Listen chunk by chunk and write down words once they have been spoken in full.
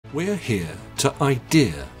We're here to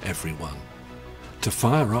idea everyone, to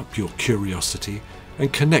fire up your curiosity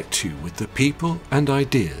and connect you with the people and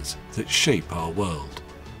ideas that shape our world.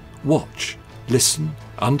 Watch, listen,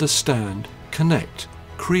 understand, connect,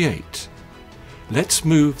 create. Let's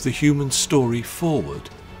move the human story forward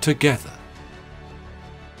together.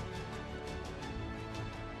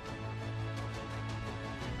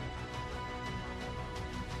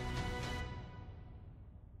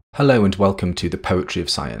 Hello and welcome to The Poetry of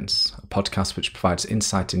Science, a podcast which provides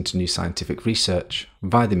insight into new scientific research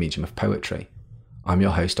via the medium of poetry. I'm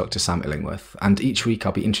your host, Dr. Sam Illingworth, and each week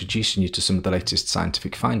I'll be introducing you to some of the latest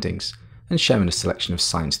scientific findings and sharing a selection of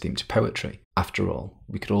science-themed poetry. After all,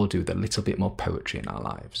 we could all do with a little bit more poetry in our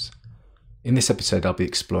lives. In this episode, I'll be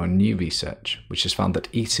exploring new research which has found that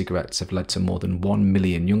e-cigarettes have led to more than 1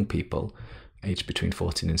 million young people, aged between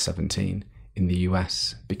 14 and 17, in the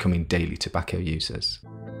US becoming daily tobacco users.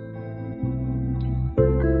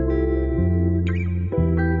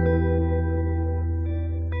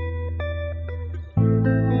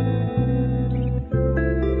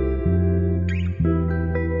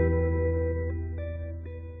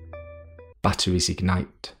 Batteries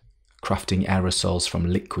ignite, crafting aerosols from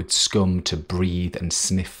liquid scum to breathe and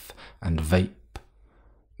sniff and vape.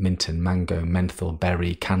 Mint and mango, menthol,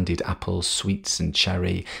 berry, candied apples, sweets and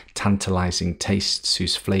cherry, tantalising tastes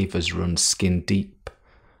whose flavours run skin deep,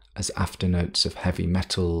 as afternotes of heavy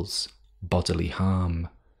metals, bodily harm,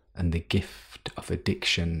 and the gift of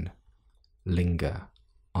addiction linger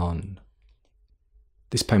on.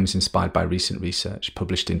 This poem is inspired by recent research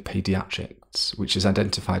published in Pediatrics, which has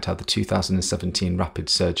identified how the 2017 rapid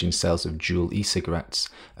surge in sales of JUUL e-cigarettes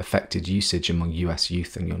affected usage among US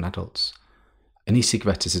youth and young adults. An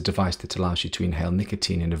e-cigarette is a device that allows you to inhale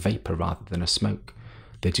nicotine in a vapour rather than a smoke.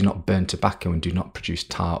 They do not burn tobacco and do not produce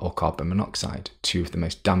tar or carbon monoxide, two of the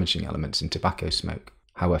most damaging elements in tobacco smoke.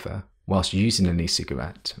 However, whilst using an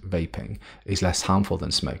e-cigarette, vaping, is less harmful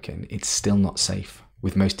than smoking, it's still not safe,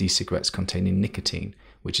 with most e-cigarettes containing nicotine,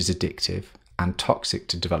 which is addictive and toxic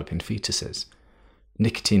to developing fetuses.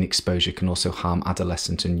 Nicotine exposure can also harm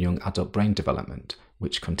adolescent and young adult brain development,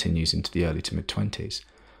 which continues into the early to mid-20s,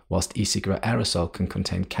 whilst e-cigarette aerosol can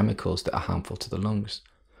contain chemicals that are harmful to the lungs.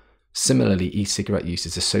 Similarly, e-cigarette use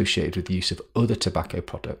is associated with the use of other tobacco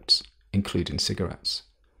products, including cigarettes.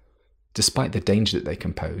 Despite the danger that they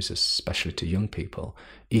can pose, especially to young people,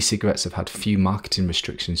 e-cigarettes have had few marketing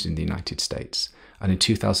restrictions in the United States, and in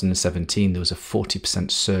 2017 there was a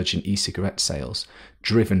 40% surge in e-cigarette sales,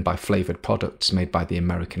 driven by flavoured products made by the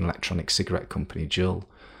American electronic cigarette company JUUL,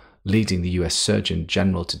 leading the US Surgeon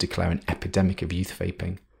General to declare an epidemic of youth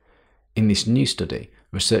vaping. In this new study,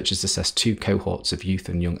 researchers assessed two cohorts of youth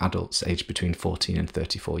and young adults aged between 14 and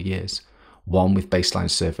 34 years, one with baseline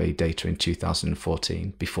survey data in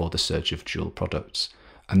 2014 before the surge of JUUL products,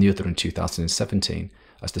 and the other in 2017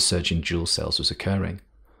 as the surge in JUUL sales was occurring.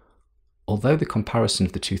 Although the comparison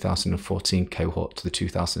of the 2014 cohort to the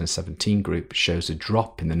 2017 group shows a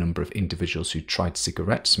drop in the number of individuals who tried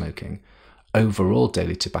cigarette smoking, overall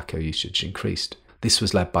daily tobacco usage increased. This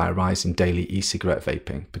was led by a rise in daily e-cigarette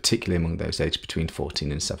vaping, particularly among those aged between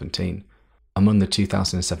 14 and 17. Among the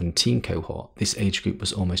 2017 cohort, this age group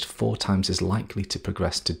was almost 4 times as likely to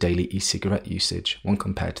progress to daily e-cigarette usage when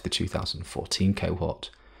compared to the 2014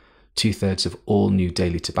 cohort. 2/3 of all new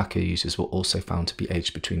daily tobacco users were also found to be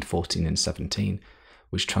aged between 14 and 17,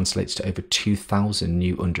 which translates to over 2,000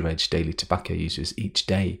 new underage daily tobacco users each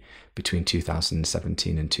day between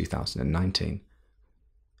 2017 and 2019.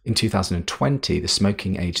 In 2020, the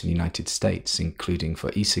smoking age in the United States, including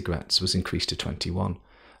for e-cigarettes, was increased to 21,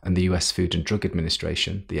 and the US Food and Drug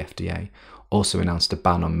Administration, the FDA, also announced a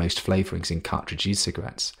ban on most flavourings in cartridge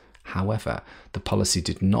e-cigarettes. However, the policy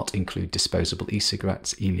did not include disposable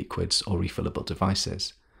e-cigarettes, e-liquids, or refillable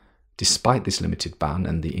devices. Despite this limited ban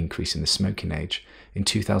and the increase in the smoking age, in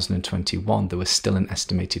 2021 there was still an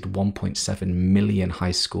estimated 1.7 million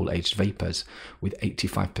high school-aged vapers, with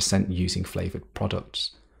 85% using flavoured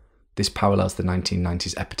products. This parallels the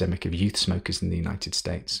 1990s epidemic of youth smokers in the United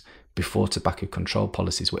States, before tobacco control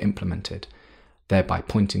policies were implemented, thereby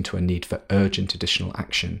pointing to a need for urgent additional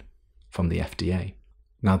action from the FDA.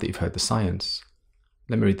 Now that you've heard the science,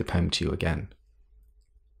 let me read the poem to you again.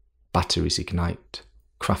 Batteries ignite,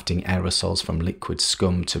 crafting aerosols from liquid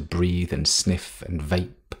scum to breathe and sniff and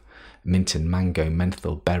vape. Mint and mango,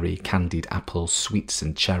 menthol, berry, candied apples, sweets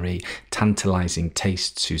and cherry, tantalising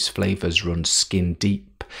tastes whose flavours run skin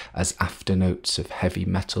deep, as afternotes of heavy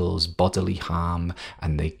metals, bodily harm,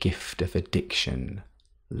 and the gift of addiction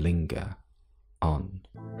linger on.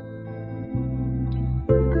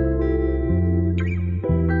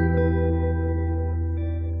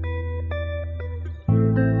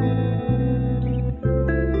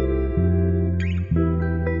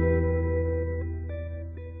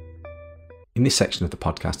 In this section of the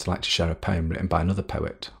podcast, I'd like to share a poem written by another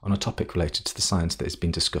poet on a topic related to the science that has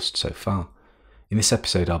been discussed so far. In this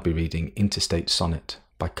episode, I'll be reading Interstate Sonnet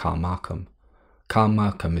by Carl Markham. Carl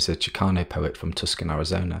Markham is a Chicano poet from Tucson,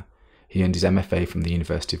 Arizona. He earned his MFA from the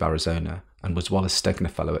University of Arizona and was Wallace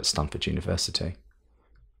Stegner Fellow at Stanford University.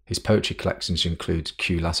 His poetry collections include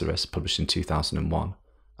Q Lazarus, published in 2001,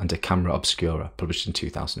 and A Camera Obscura, published in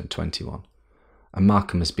 2021. And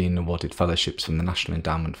Markham has been awarded fellowships from the National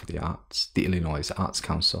Endowment for the Arts, the Illinois Arts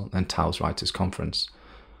Council, and Taos Writers Conference.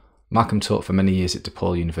 Markham taught for many years at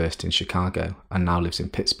DePaul University in Chicago and now lives in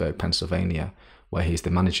Pittsburgh, Pennsylvania, where he is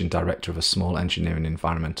the managing director of a small engineering and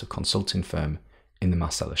environmental consulting firm in the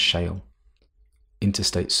Marcellus Shale.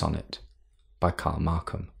 Interstate Sonnet by Carl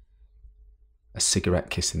Markham. A cigarette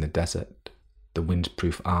kiss in the desert. The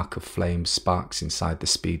windproof arc of flame sparks inside the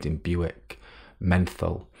speeding Buick.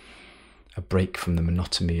 Menthol. A break from the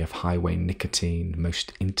monotony of highway nicotine,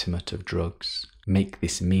 most intimate of drugs. Make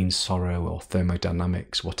this mean sorrow or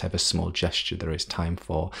thermodynamics, whatever small gesture there is time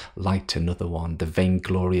for. Light another one, the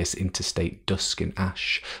vainglorious interstate dusk in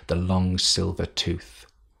ash, the long silver tooth.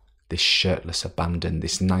 This shirtless abandon,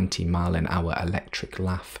 this 90-mile-an-hour electric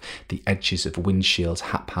laugh, the edges of windshields'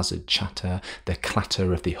 haphazard chatter, the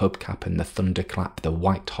clatter of the hubcap and the thunderclap, the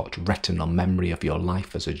white-hot retinal memory of your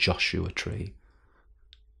life as a Joshua tree.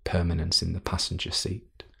 Permanence in the passenger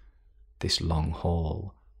seat, this long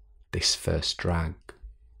haul, this first drag,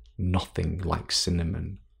 nothing like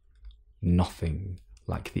cinnamon, nothing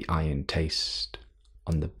like the iron taste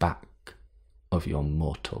on the back of your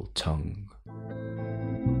mortal tongue.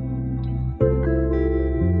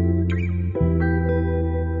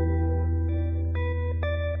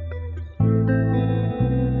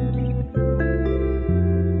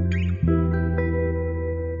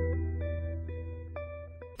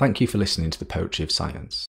 Thank you for listening to the Poetry of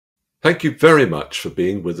Science. Thank you very much for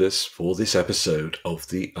being with us for this episode of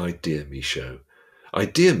the ideaXme Show.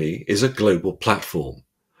 ideaXme is a global platform.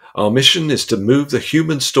 Our mission is to move the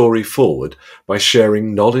human story forward by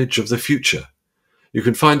sharing knowledge of the future. You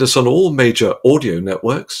can find us on all major audio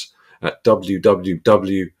networks at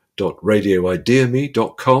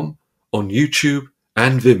www.radioideaXme.com, on YouTube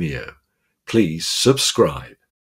and Vimeo. Please subscribe.